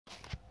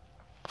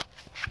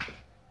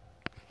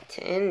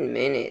10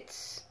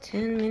 minutes.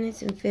 10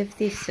 minutes and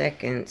 50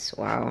 seconds.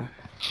 Wow.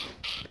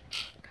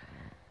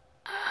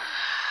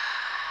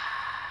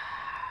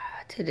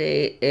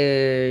 Today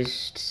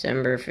is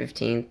December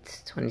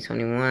 15th,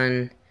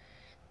 2021.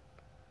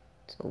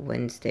 It's a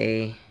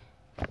Wednesday.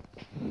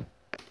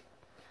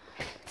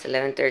 It's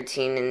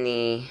 11:13 in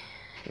the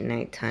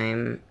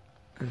nighttime.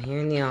 I'm here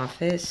in the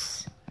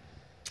office.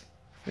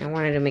 And I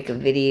wanted to make a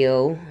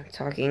video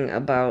talking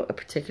about a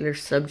particular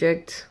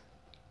subject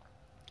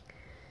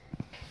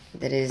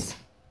that is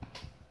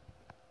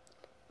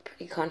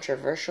pretty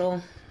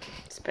controversial,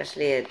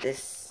 especially at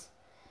this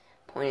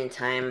point in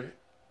time.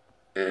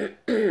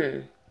 It's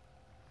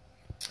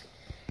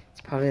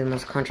probably the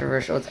most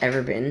controversial it's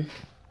ever been.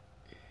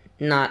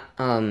 Not,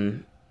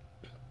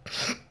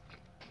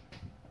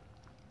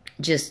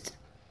 just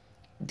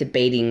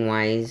debating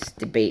wise.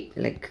 Debate,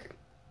 like,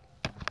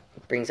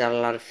 brings out a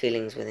lot of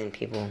feelings within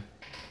people.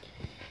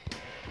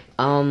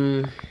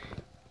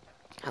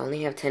 I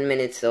only have 10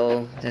 minutes,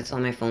 though. That's all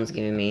my phone's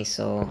giving me,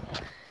 so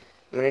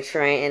I'm gonna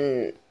try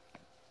and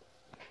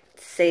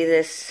say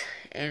this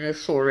in as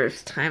short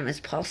of time as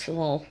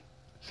possible.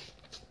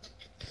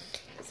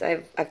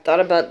 So I've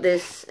thought about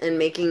this and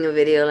making a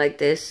video like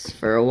this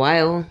for a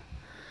while.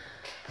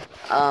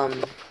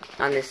 On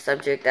this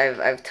subject,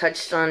 I've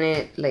touched on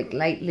it like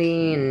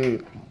lightly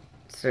in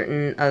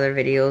certain other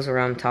videos where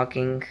I'm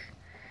talking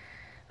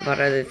about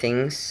other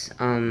things.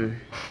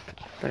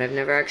 But I've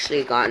never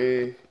actually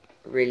gotten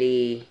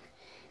really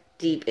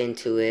deep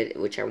into it,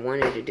 which I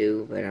wanted to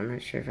do, but I'm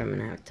not sure if I'm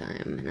gonna have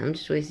time. And I'm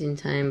just wasting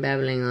time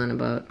babbling on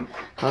about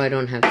how I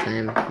don't have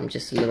time. I'm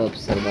just a little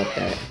upset about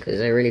that, because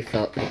I really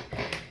felt like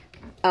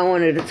I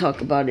wanted to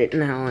talk about it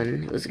now,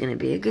 and it was gonna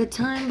be a good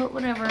time, but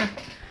whatever.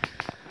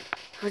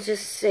 I'll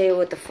just say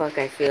what the fuck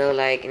I feel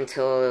like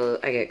until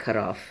I get cut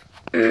off,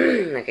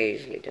 like I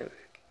usually do.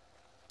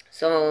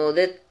 So,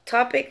 the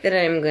topic that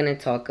I'm gonna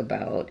talk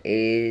about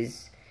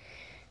is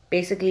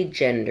basically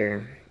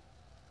gender.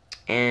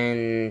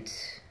 And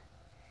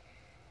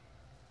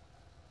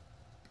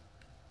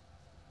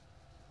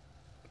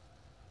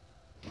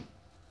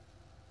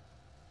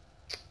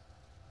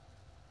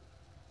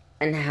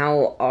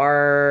how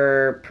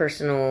our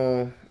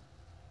personal,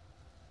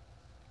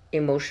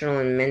 emotional,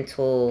 and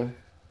mental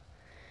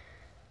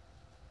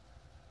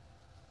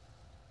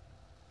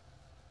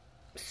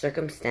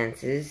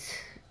circumstances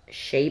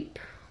shape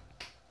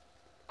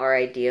our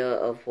idea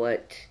of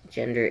what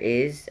gender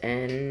is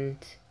and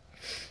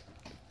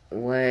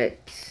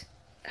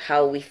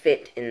how we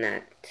fit in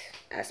that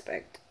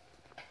aspect.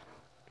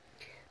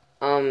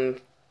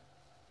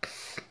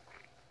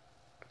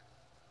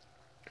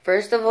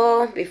 First of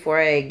all, before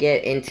I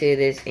get into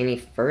this any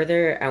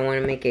further, I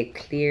want to make it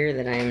clear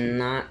that I'm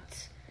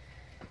not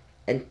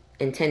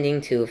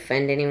intending to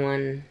offend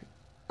anyone.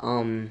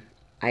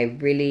 I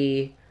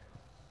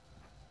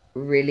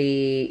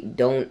really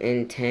don't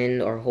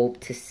intend or hope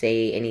to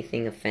say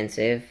anything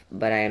offensive,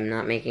 but I am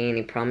not making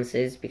any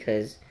promises,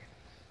 because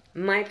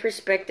my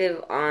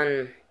perspective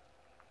on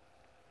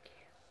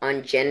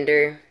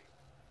gender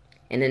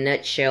in a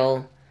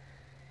nutshell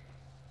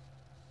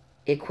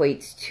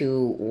equates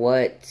to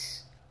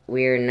what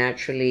we're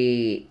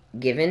naturally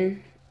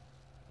given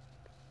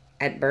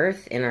at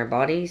birth in our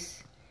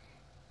bodies,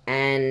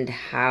 and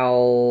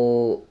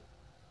how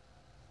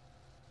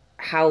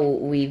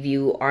we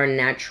view our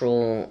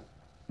natural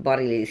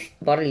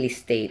bodily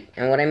state.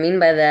 And what I mean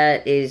by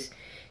that is,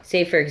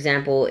 say for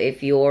example,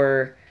 if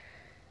you're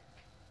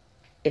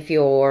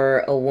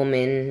a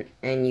woman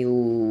and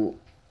you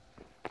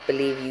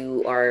believe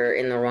you are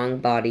in the wrong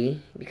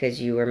body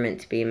because you were meant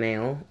to be a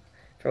male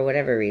for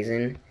whatever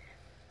reason,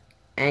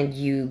 and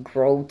you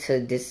grow to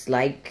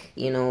dislike,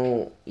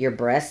 your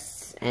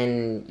breasts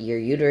and your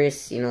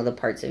uterus, the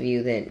parts of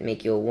you that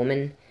make you a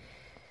woman,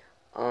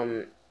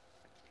 then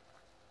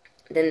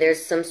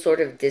there's some sort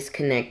of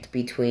disconnect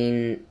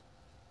between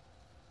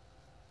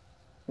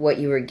what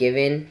you were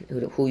given,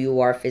 who you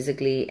are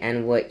physically,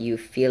 and what you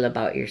feel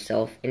about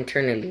yourself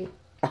internally.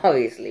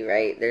 Obviously,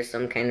 right? There's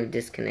some kind of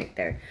disconnect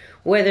there.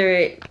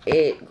 Whether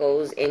it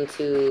goes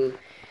into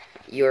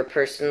your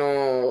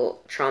personal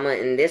trauma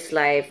in this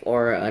life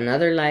or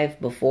another life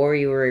before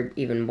you were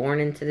even born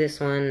into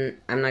this one,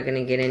 I'm not going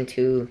to get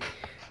into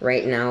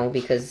right now,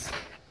 because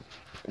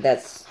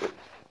I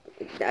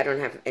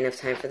don't have enough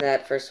time for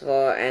that, first of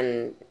all,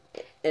 and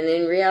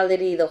in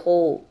reality, the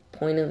whole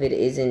point of it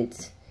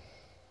isn't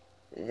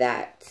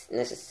that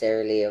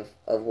necessarily of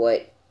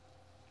what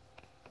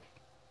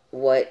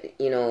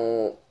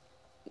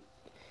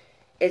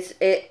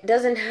it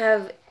doesn't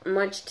have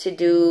much to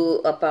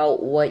do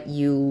about what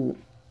you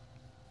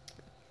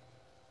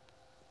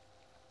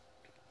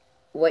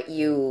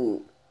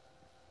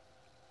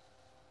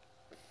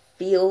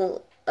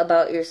feel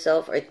about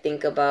yourself or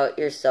think about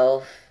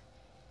yourself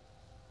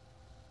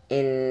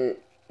in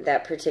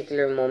that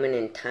particular moment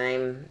in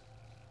time,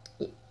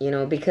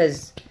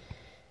 because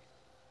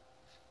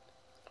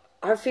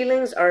our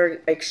feelings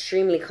are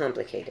extremely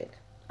complicated,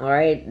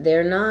 alright?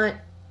 They're not,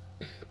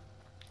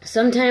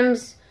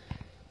 sometimes,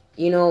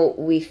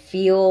 we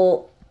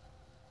feel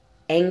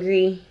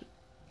angry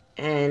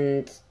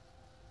and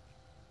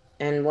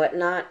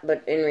whatnot,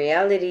 but in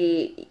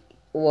reality,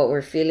 what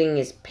we're feeling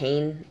is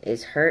pain,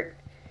 is hurt,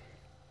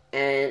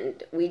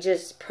 and we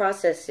just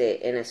process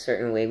it in a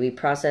certain way. We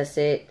process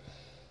it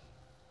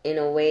in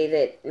a way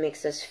that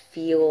makes us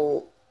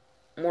feel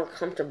more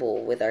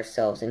comfortable with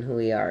ourselves and who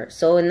we are.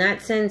 So in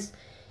that sense,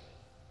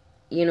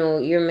 you know,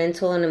 your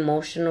mental and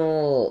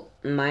emotional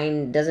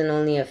mind doesn't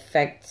only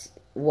affect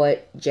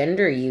what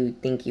gender you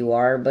think you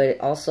are, but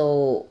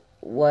also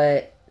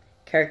what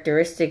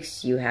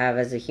characteristics you have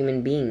as a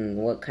human being,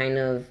 what kind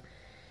of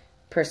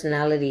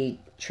personality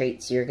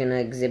traits you're going to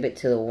exhibit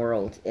to the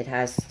world. It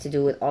has to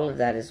do with all of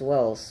that as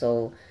well.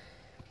 So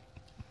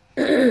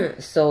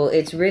so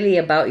it's really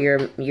about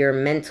your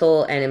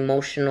mental and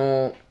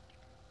emotional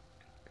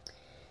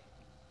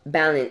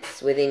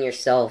balance within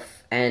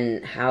yourself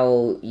and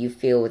how you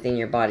feel within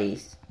your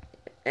bodies.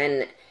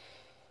 And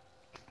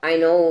I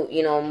know,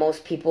 you know,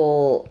 most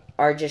people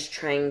are just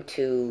trying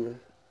to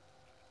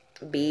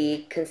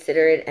be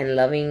considerate and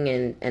loving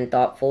and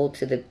thoughtful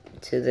to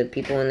the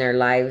people in their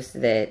lives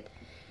that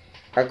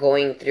are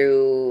going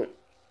through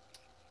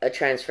a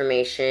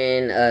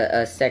transformation,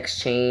 a sex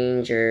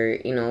change, or,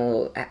 you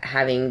know,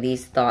 having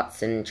these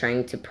thoughts and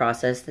trying to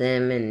process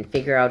them and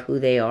figure out who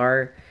they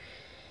are.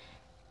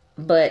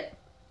 But,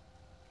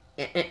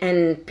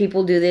 and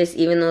people do this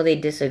even though they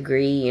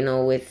disagree, you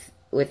know,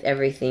 with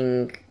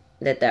everything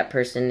that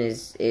person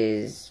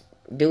is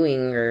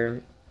doing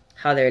or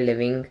how they're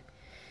living.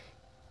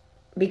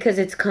 Because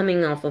it's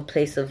coming off a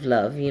place of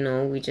love, you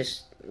know, we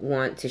just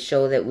want to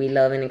show that we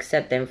love and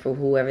accept them for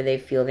whoever they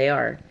feel they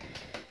are.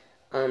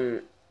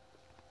 And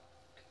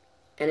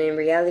in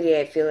reality,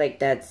 I feel like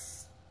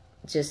that's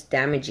just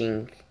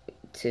damaging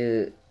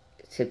to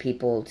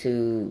people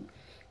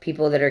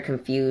that are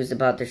confused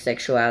about their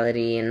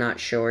sexuality and not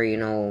sure, you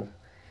know,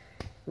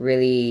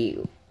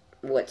 really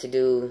what to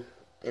do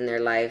in their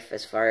life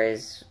as far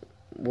as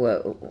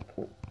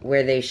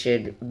where they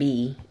should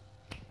be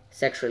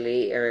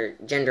sexually or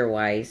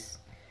gender-wise.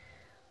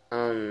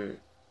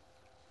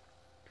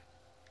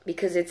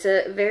 Because it's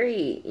a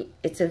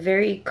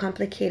very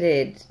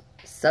complicated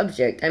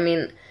subject. I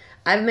mean,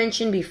 I've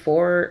mentioned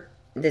before,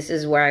 this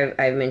is where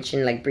I've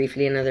mentioned, like,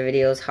 briefly in other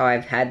videos, how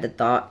I've had the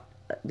thought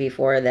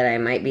before that I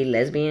might be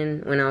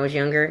lesbian when I was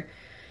younger.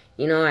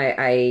 You know,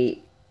 I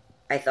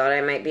thought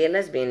I might be a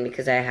lesbian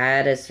because I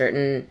had a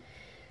certain,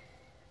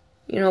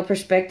 you know,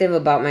 perspective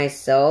about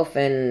myself,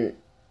 and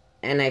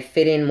I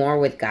fit in more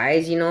with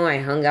guys, you know. I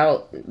hung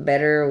out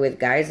better with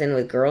guys than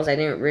with girls. I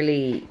didn't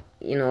really,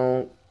 you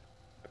know,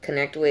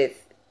 connect with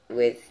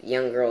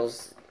young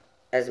girls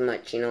as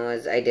much, you know,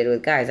 as I did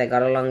with guys. I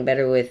got along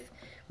better with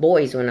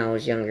boys when I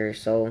was younger.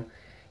 So,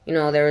 you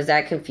know, there was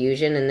that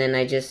confusion, and then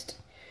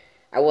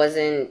I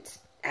wasn't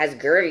as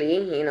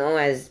girly, you know,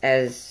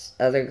 as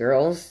other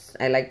girls.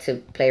 I like to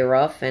play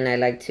rough, and I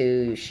like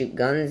to shoot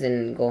guns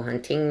and go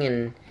hunting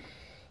and,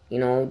 you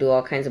know, do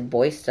all kinds of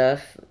boy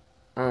stuff.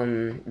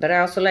 But I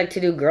also like to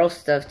do girl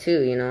stuff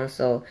too, you know,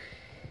 so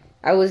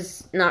I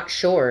was not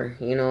sure,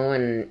 you know,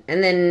 and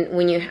then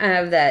when you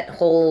have that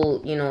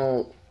whole, you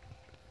know,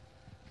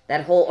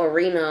 that whole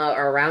arena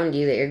around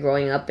you that you're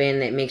growing up in,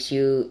 that makes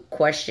you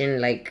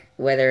question, like,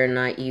 whether or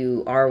not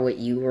you are what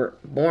you were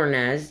born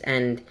as,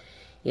 and,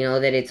 you know,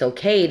 that it's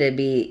okay to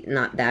be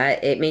not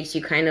that. It makes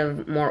you kind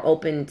of more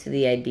open to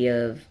the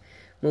idea of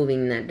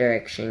moving in that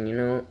direction, you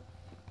know.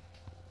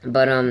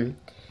 But,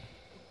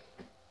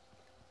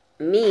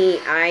 me,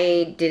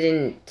 I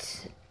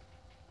didn't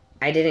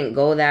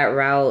go that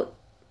route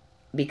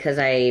because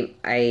I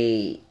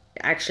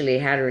actually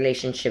had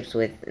relationships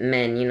with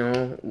men, you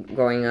know,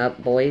 growing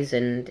up, boys,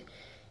 and,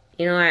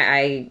 you know,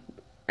 I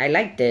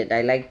liked it.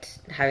 I liked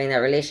having that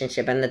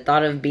relationship, and the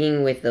thought of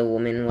being with a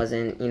woman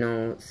wasn't, you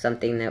know,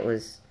 something that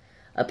was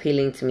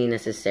appealing to me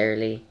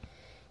necessarily,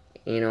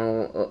 you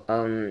know.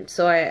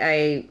 So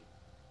I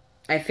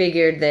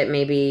figured that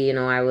maybe, you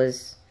know, I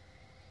was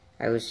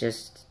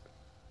just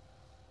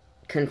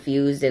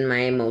confused in my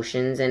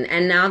emotions, and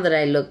now that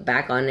I look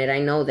back on it, I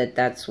know that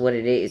that's what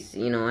it is,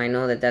 you know. I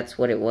know that that's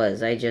what it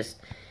was.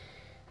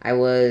 I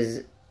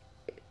was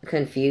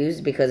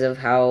confused because of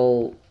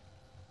how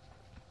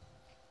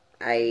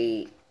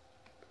I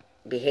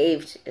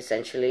behaved,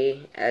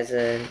 essentially, as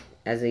a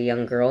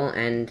young girl,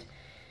 and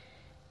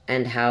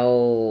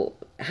how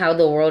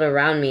the world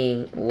around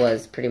me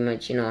was, pretty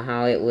much, you know,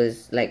 how it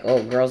was like,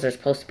 oh, girls are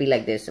supposed to be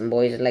like this and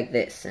boys are like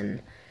this,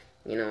 and,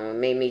 you know, it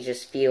made me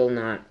just feel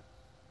not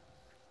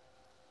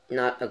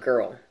a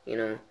girl, you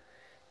know,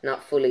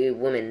 not fully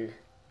woman,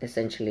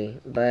 essentially.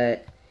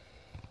 But,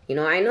 you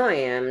know I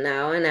am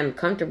now, and I'm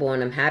comfortable,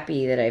 and I'm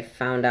happy that I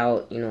found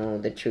out, you know,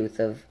 the truth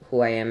of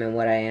who I am and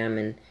what I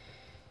am,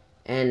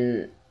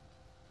 and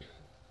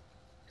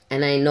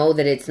I know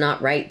that it's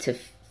not right to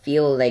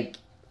feel like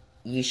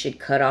you should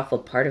cut off a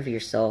part of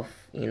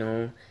yourself, you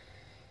know,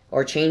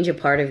 or change a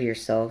part of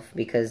yourself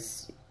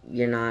because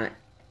you're not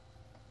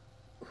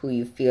who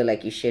you feel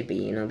like you should be,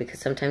 you know, because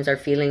sometimes our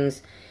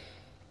feelings,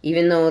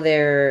 even though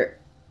they're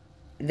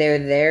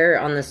there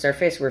on the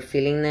surface, we're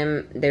feeling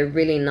them, they're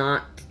really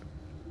not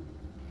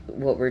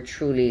what we're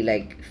truly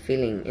like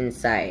feeling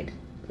inside,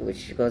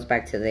 which goes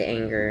back to the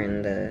anger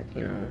and the,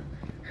 you know,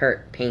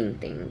 hurt, pain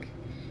thing.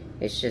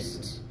 It's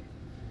just,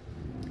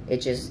 it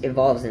just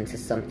evolves into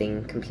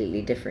something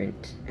completely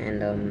different,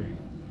 and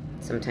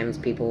sometimes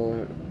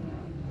people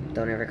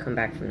don't ever come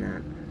back from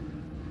that.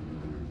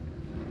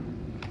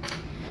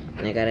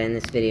 And I gotta end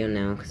this video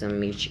now because I'm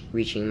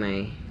reaching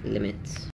my limits.